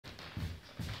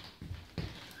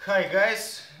Hi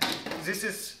guys, this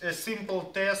is a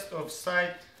simple test of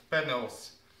side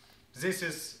panels. This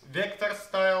is Vector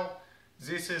style,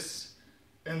 this is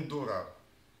Enduro,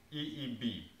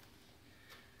 EEB.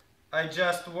 I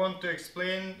just want to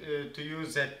explain to you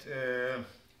that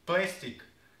plastic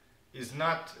is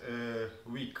not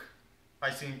weak. I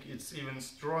think it's even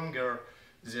stronger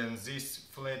than these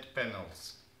flat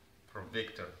panels from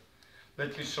Vector.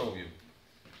 Let me show you.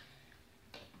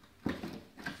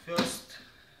 First,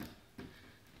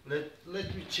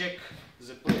 let me check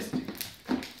the plastic.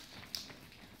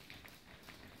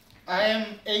 I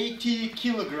am 80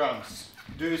 kilograms.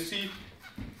 Do you see?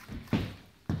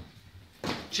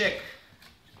 Check.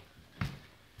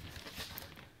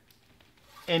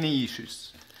 Any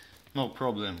issues? No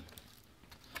problem.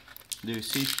 Do you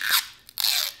see?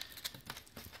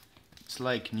 It's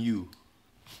like new.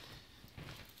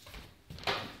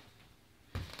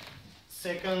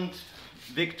 Second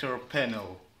Vector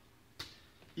panel,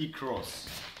 E-cross.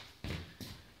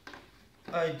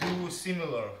 I do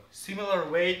similar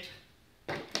weight.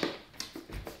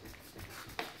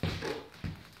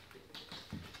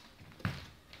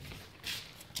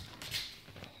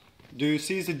 Do you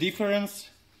see the difference?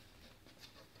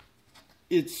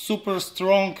 It's super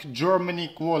strong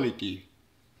Germany quality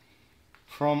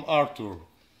from Arthur.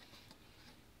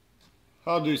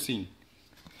 How do you think?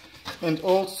 And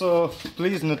also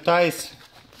please notice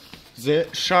the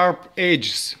sharp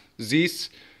edges.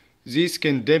 This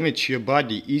can damage your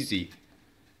body easy.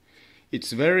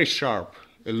 It's very sharp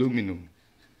aluminum.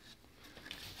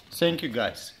 Thank you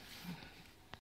guys.